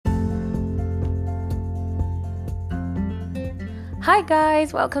Hi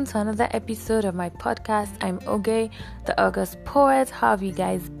guys, welcome to another episode of my podcast. I'm Oge, the August Poet. How have you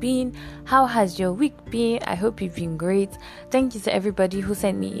guys been? How has your week been? I hope you've been great. Thank you to everybody who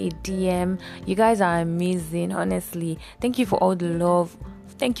sent me a DM. You guys are amazing, honestly. Thank you for all the love.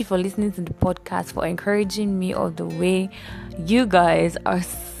 Thank you for listening to the podcast, for encouraging me all the way. You guys are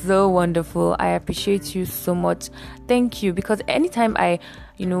so wonderful. I appreciate you so much. Thank you, because anytime I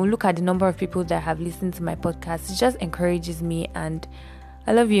look at the number of people that have listened to my podcast, it just encourages me, and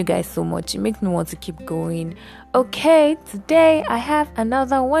I love you guys so much. It makes me want to keep going. Okay, today I have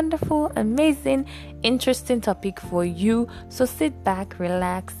another wonderful, amazing, interesting topic for you. So sit back,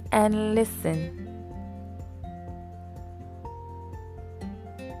 relax, and listen.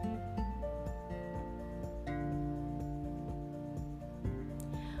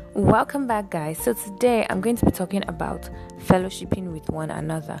 Welcome back, guys. So today I'm going to be talking about fellowshipping with one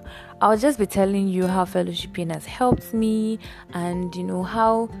another. I'll just be telling you how fellowshipping has helped me, and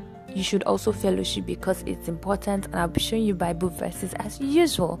how you should also fellowship because it's important, and I'll be showing you Bible verses as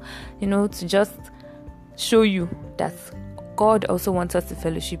usual, to just show you that God also wants us to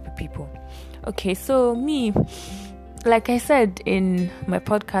fellowship with people. Okay, so me, like I said in my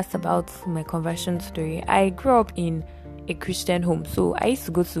podcast about my conversion story, I grew up in a Christian home, so I used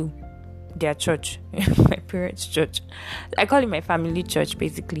to go to their church, my parents' church. I call it my family church,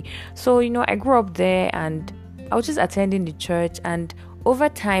 basically. So I grew up there, and I was just attending the church, and over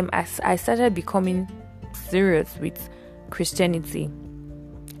time, as I started becoming serious with Christianity,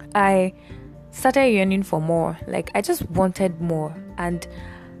 I started yearning for more. Like, I just wanted more, and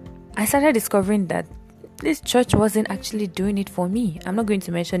I started discovering that this church wasn't actually doing it for me. I'm not going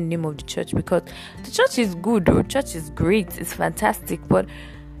to mention the name of the church because the church is good, the church is great, it's fantastic, but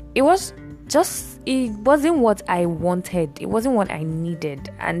it wasn't what I wanted. It wasn't what I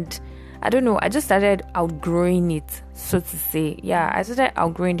needed. And I don't know, I just started outgrowing it, so to say. Yeah, I started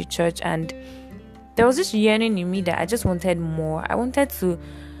outgrowing the church, and there was this yearning in me that I just wanted more. I wanted to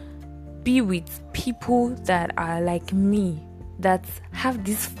be with people that are like me, that have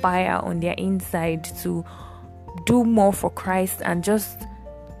this fire on their inside to do more for Christ and just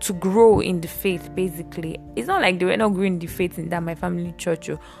to grow in the faith, basically. It's not like they were not growing in the faith in that my family church,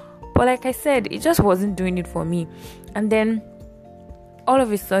 but like I said, it just wasn't doing it for me. And then all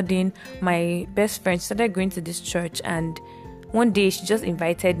of a sudden, my best friend started going to this church, and one day she just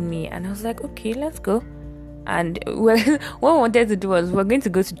invited me, and I was like, okay, let's go. And what we wanted to do was, we're going to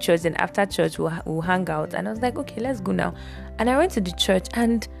go to church, and after church we'll hang out. And I was like, okay, let's go now. And I went to the church,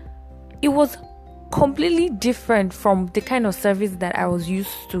 and it was completely different from the kind of service that I was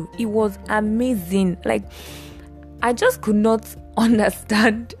used to. It was amazing. Like, I just could not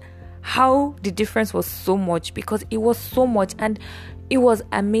understand how the difference was so much, because it was so much, and it was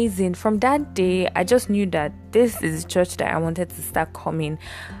amazing. From that day, I just knew that this is the church that I wanted to start coming.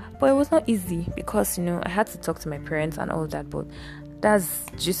 But it was not easy because, I had to talk to my parents and all that, but that's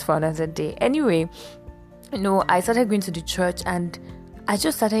just for another day. Anyway, I started going to the church, and I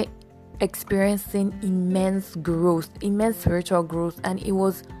just started experiencing immense growth, immense spiritual growth, and it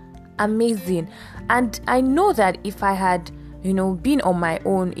was amazing. And I know that if I had, been on my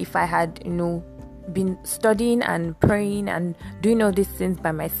own, if I had, been studying and praying and doing all these things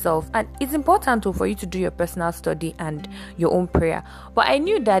by myself, and it's important for you to do your personal study and your own prayer, but I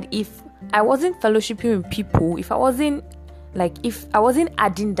knew that if I wasn't fellowshipping with people, if I wasn't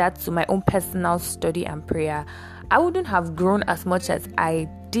adding that to my own personal study and prayer, I wouldn't have grown as much as I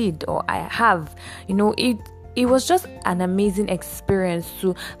did or I have. It was just an amazing experience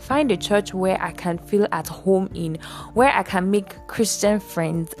to find a church where I can feel at home in, where I can make Christian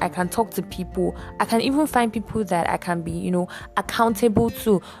friends, I can talk to people, I can even find people that I can be, accountable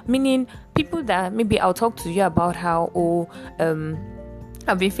to, meaning people that maybe I'll talk to you about how,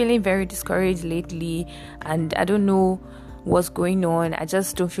 I've been feeling very discouraged lately, and I don't know what's going on. I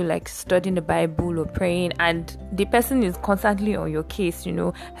just don't feel like studying the Bible or praying, and the person is constantly on your case.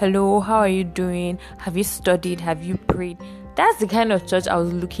 Hello, how are you doing? Have you studied? Have you prayed? That's the kind of church I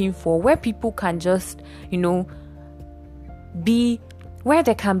was looking for, where people can just be, where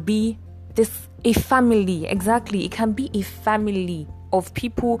there can be a family. Exactly, it can be a family of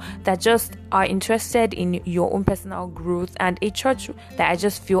people that just are interested in your own personal growth, and a church that I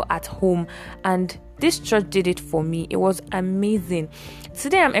just feel at home. And this church did it for me. It was amazing.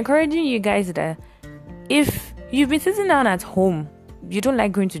 Today I'm encouraging you guys that if you've been sitting down at home, you don't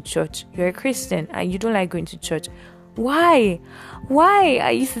like going to church, you're a Christian and you don't like going to church, why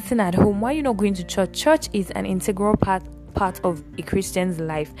are you sitting at home? Why are you not going to church? Church is an integral part of a Christian's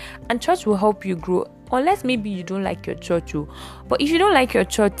life, and church will help you grow, unless maybe you don't like your church. But if you don't like your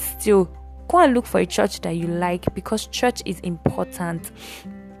church, still go and look for a church that you like, because church is important.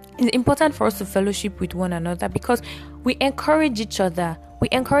 It's important for us to fellowship with one another, because we encourage each other.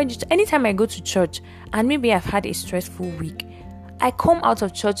 Anytime I go to church and maybe I've had a stressful week, I come out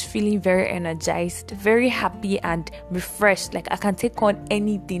of church feeling very energized, very happy and refreshed. Like I can take on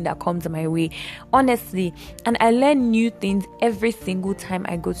anything that comes my way, honestly. And I learn new things every single time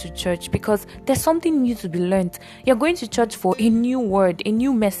I go to church, because there's something new to be learned. You're going to church for a new word, a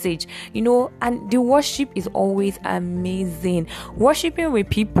new message, and the worship is always amazing. Worshiping with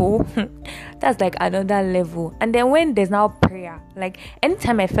people, that's like another level. And then when there's now prayer, like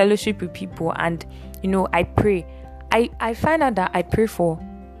anytime I fellowship with people and, I pray, I find out that I pray for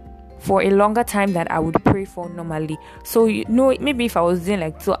a longer time than I would pray for normally. So, maybe if I was doing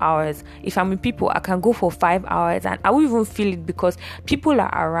like 2 hours, if I'm with people, I can go for 5 hours and I won't even feel it, because people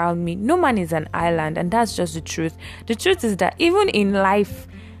are around me. No man is an island, and that's just the truth. The truth is that even in life,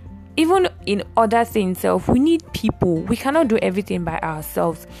 even in other things, we need people. We cannot do everything by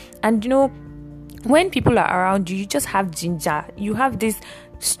ourselves. And, when people are around you, you just have ginger. You have this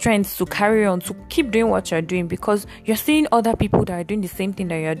strength to carry on, to keep doing what you're doing, because you're seeing other people that are doing the same thing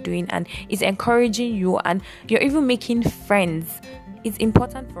that you're doing, and it's encouraging you, and you're even making friends. It's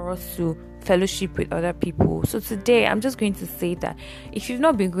important for us to fellowship with other people. So today I'm just going to say that if you've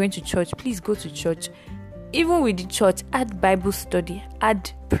not been going to church, please go to church. Even with the church, add Bible study,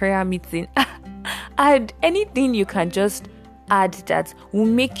 add prayer meeting, add anything you can just add that will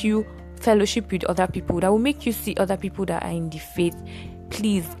make you fellowship with other people, that will make you see other people that are in the faith.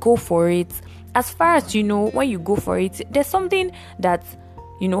 Please go for it. As far as when you go for it, there's something that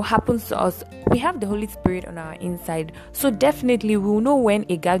happens to us. We have the Holy Spirit on our inside, so definitely we'll know when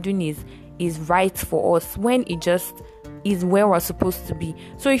a gathering is right for us, when it just is where we're supposed to be.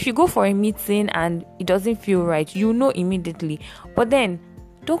 So if you go for a meeting and it doesn't feel right, you know immediately. But then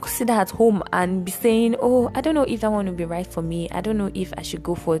don't sit at home and be saying, oh, I don't know if that one will be right for me. I don't know if I should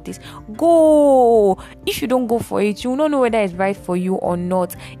go for this. Go! If you don't go for it, you will not know whether it's right for you or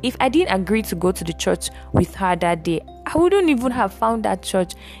not. If I didn't agree to go to the church with her that day, I wouldn't even have found that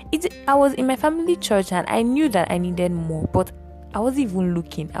church. I was in my family church and I knew that I needed more, but I wasn't even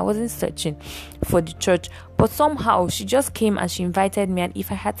looking. I wasn't searching for the church. But somehow she just came and she invited me. And if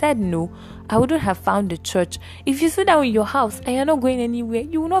I had said no, I wouldn't have found the church. If you sit down in your house and you're not going anywhere,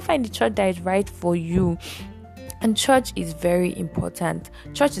 you will not find the church that is right for you. And church is very important.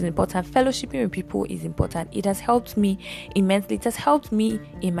 Church is important. Fellowshipping with people is important. It has helped me immensely. It has helped me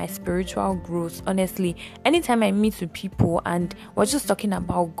in my spiritual growth. Honestly, anytime I meet with people and we're just talking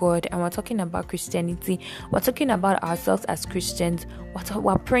about God and we're talking about Christianity, we're talking about ourselves as Christians,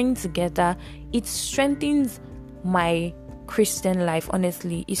 we're praying together, it strengthens my Christian life.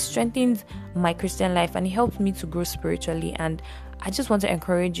 Honestly, it strengthens my Christian life and it helps me to grow spiritually. And I just want to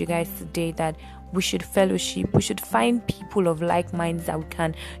encourage you guys today that we should fellowship. We should find people of like minds that we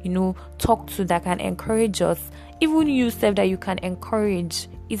can, talk to, that can encourage us. Even you said that you can encourage.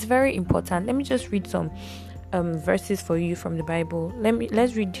 It's very important. Let me just read some verses for you from the Bible.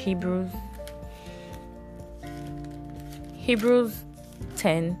 Let's read Hebrews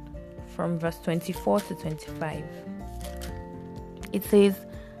 10 from verse 24 to 25. It says,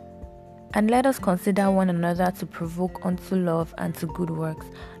 "And let us consider one another to provoke unto love and to good works,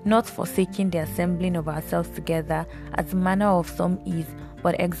 not forsaking the assembling of ourselves together, as the manner of some is,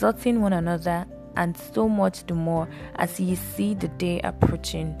 but exhorting one another, and so much the more as ye see the day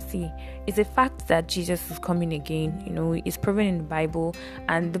approaching." See, it's a fact that Jesus is coming again. It's proven in the Bible,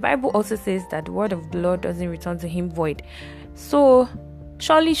 and the Bible also says that the word of the Lord doesn't return to him void. So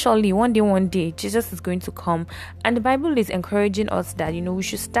surely, one day, Jesus is going to come. And the Bible is encouraging us that, we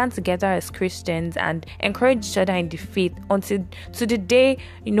should stand together as Christians and encourage each other in the faith until to the day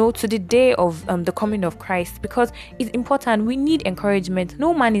of the coming of Christ, because it's important. We need encouragement.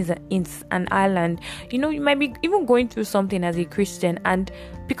 No man is an island. You might be even going through something as a Christian, and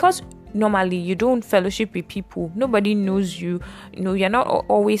because normally you don't fellowship with people, nobody knows you, you're not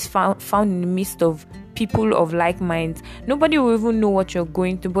always found in the midst of people of like minds. Nobody will even know what you're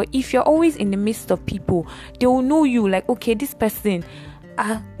going through. But if you're always in the midst of people, they will know you, like, okay, this person,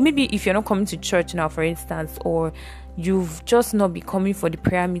 maybe if you're not coming to church now, for instance, or you've just not been coming for the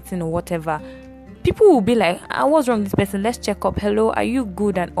prayer meeting or whatever, people will be like, what's wrong with this person? Let's check up. Hello, are you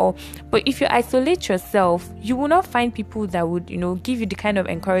good and all? But if you isolate yourself, you will not find people that would, give you the kind of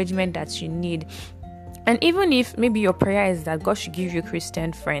encouragement that you need. And even if maybe your prayer is that God should give you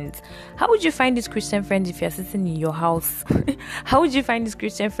Christian friends, how would you find these Christian friends if you're sitting in your house? How would you find these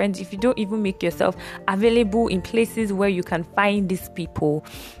Christian friends if you don't even make yourself available in places where you can find these people?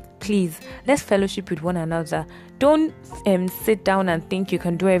 please, let's fellowship with one another. Don't sit down and think you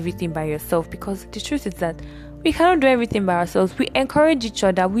can do everything by yourself, because the truth is that we cannot do everything by ourselves. We encourage each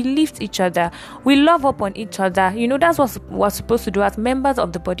other, we lift each other, we love up on each other. That's what we're supposed to do as members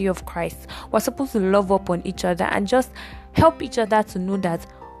of the body of Christ. We're supposed to love up on each other and just help each other to know that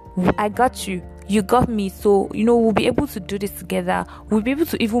I got you, you got me. So we'll be able to do this together. We'll be able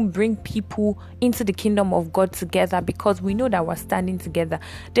to even bring people into the kingdom of God together, because we know that we're standing together.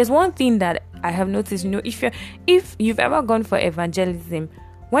 There's one thing that I have noticed, if you've ever gone for evangelism,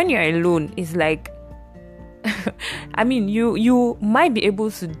 when you're alone, it's like I mean, you might be able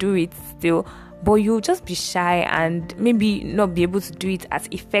to do it still, but you'll just be shy and maybe not be able to do it as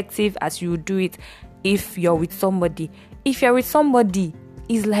effective as you do it if you're with somebody. If you're with somebody,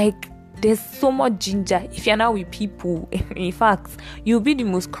 it's like there's so much ginger. If you're not with people, in fact, you'll be the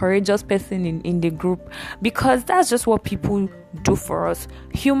most courageous person in the group, because that's just what people do for us.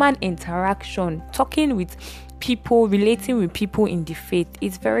 Human interaction, talking with people, relating with people in the faith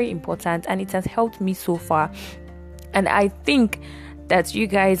is very important, and it has helped me so far. And I think that you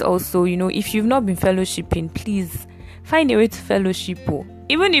guys also, if you've not been fellowshipping, please find a way to fellowship.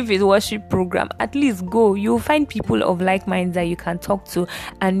 Even if it's worship program, at least go. You'll find people of like minds that you can talk to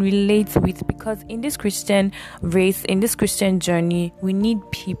and relate with, because in this Christian race, in this Christian journey, we need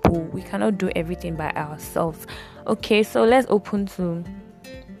people. We cannot do everything by ourselves. Okay, so let's open to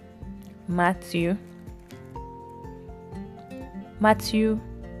Matthew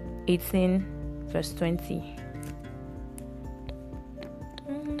 18 verse 20.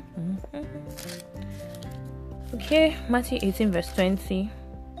 Okay, Matthew 18 verse 20.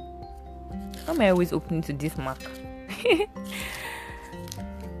 How am I always opening to this mark?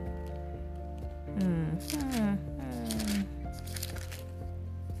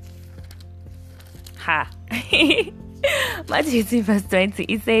 Matthew 18 verse 20.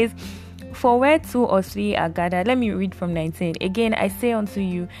 It says, "For where 2 or 3 are gathered," let me read from 19. "Again, I say unto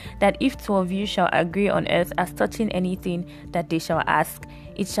you, that if 2 of you shall agree on earth as touching anything that they shall ask,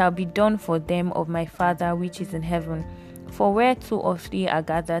 it shall be done for them of my Father which is in heaven. For where 2 or 3 are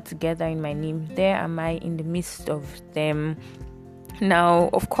gathered together in my name, there am I in the midst of them." Now,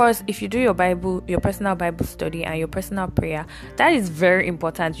 of course, if you do your personal Bible study and your personal prayer, that is very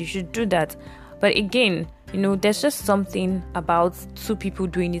important. You should do that. But again, there's just something about 2 people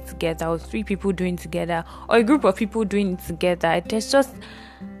doing it together, or 3 people doing it together, or a group of people doing it together. It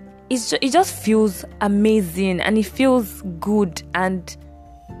just feels amazing, and it feels good. And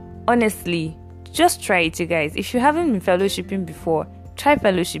honestly, just try it, you guys. If you haven't been fellowshipping before, try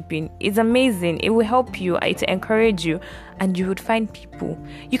fellowshipping. It's amazing. It will help you, to encourage you, and you would find people.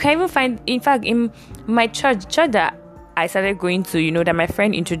 You can even find, in fact, in my church that I started going to, that my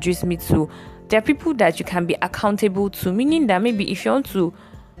friend introduced me to, there are people that you can be accountable to, meaning that maybe if you want to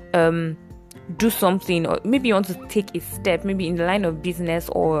do something, or maybe you want to take a step, maybe in the line of business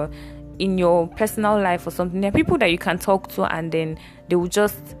or in your personal life or something, there are people that you can talk to, and then they will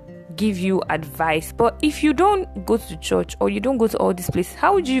just give you advice. But if you don't go to church, or you don't go to all these places,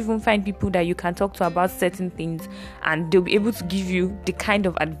 how would you even find people that you can talk to about certain things, and they'll be able to give you the kind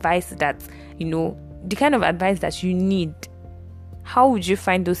of advice that you need? How would you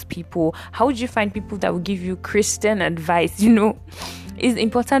find those people? How would you find people that will give you Christian advice? It's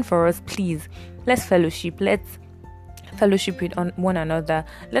important for us. Please, let's fellowship. Let's fellowship with one another.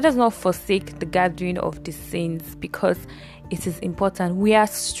 Let us not forsake the gathering of the saints, because it is important. We are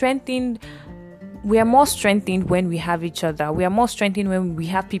more strengthened when we have each other. We are more strengthened when we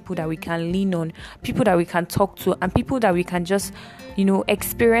have people that we can lean on, people that we can talk to, and people that we can just,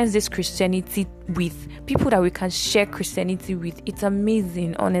 experience this Christianity with, people that we can share Christianity with. It's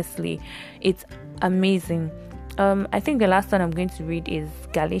amazing, honestly. It's amazing. I think the last one I'm going to read is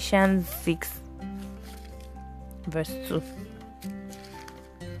Galatians 6 verse 2.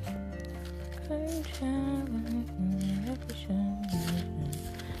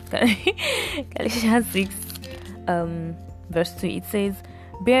 Galatians 6 verse 2. It says,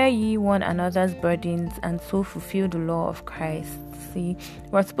 "Bear ye one another's burdens, and so fulfill the law of Christ." See,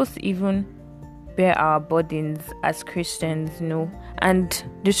 we're supposed to even bear our burdens as Christians, and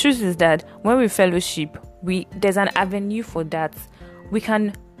the truth is that when we fellowship, there's an avenue for that. We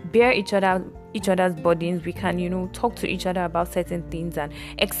can bear each other's burdens. We can talk to each other about certain things and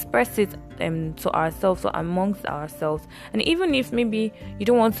express it to ourselves or amongst ourselves. And even if maybe you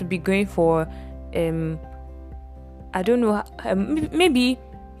don't want to be going for I don't know, maybe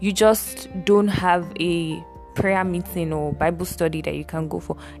you just don't have a prayer meeting or Bible study that you can go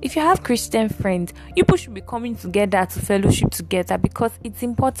for. If you have Christian friends, people should be coming together to fellowship together, because it's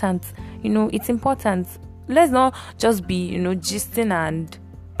important. It's important. Let's not just be gisting and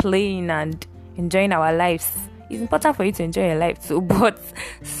playing and enjoying our lives. It's important for you to enjoy your life too, but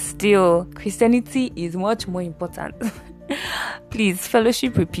still, Christianity is much more important. Please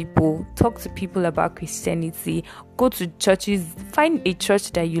fellowship with people, talk to people about Christianity, go to churches, find a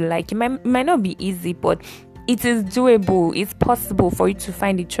church that you like. It might not be easy, but it is doable. It's possible for you to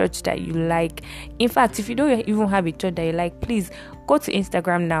find a church that you like. In fact, if you don't even have a church that you like, please go to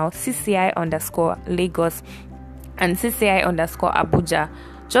Instagram now, CCI_Lagos and CCI_Abuja.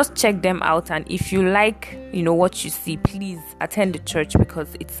 Just check them out, and if you like, what you see, please attend the church,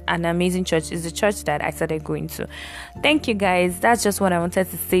 because it's an amazing church. It's the church that I started going to. Thank you, guys. That's just what I wanted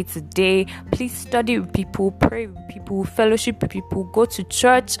to say today. Please study with people, pray with people, fellowship with people, go to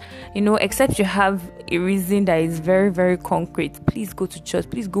church, except you have a reason that is very, very concrete. Please go to church.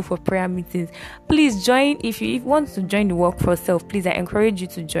 Please go for prayer meetings. Please join. If you want to join the work for self, please, I encourage you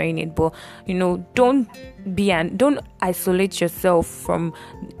to join it. But, don't isolate yourself from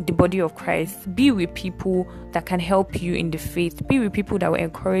the body of Christ. Be with people that can help you in the faith. Be with people that will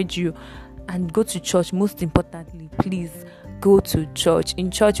encourage you, and go to church. Most importantly, please go to church.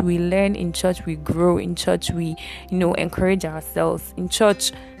 In church we learn, in church we grow, in church we encourage ourselves. In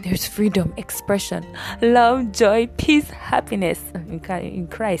church there's freedom, expression, love, joy, peace, happiness. In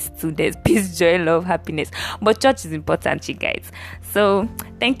Christ too, there's peace, joy, love, happiness. But church is important, you guys. So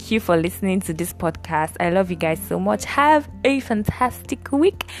thank you for listening to this podcast. I love you guys so much. Have a fantastic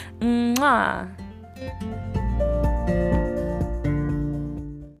week. Mwah.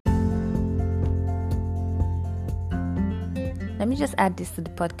 Let me just add this to the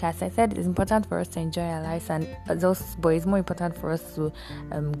podcast. I said it's important for us to enjoy our lives, and adults, but it's more important for us to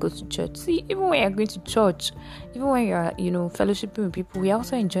go to church. See, even when you're going to church, even when you're fellowshipping with people, we're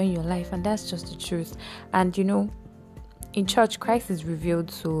also enjoying your life, and that's just the truth. And in church, Christ is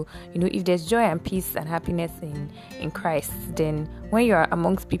revealed. So if there's joy and peace and happiness in Christ, then when you're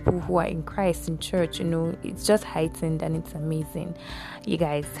amongst people who are in Christ in church, it's just heightened, and it's amazing. You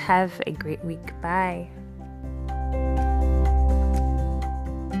guys have a great week. Bye.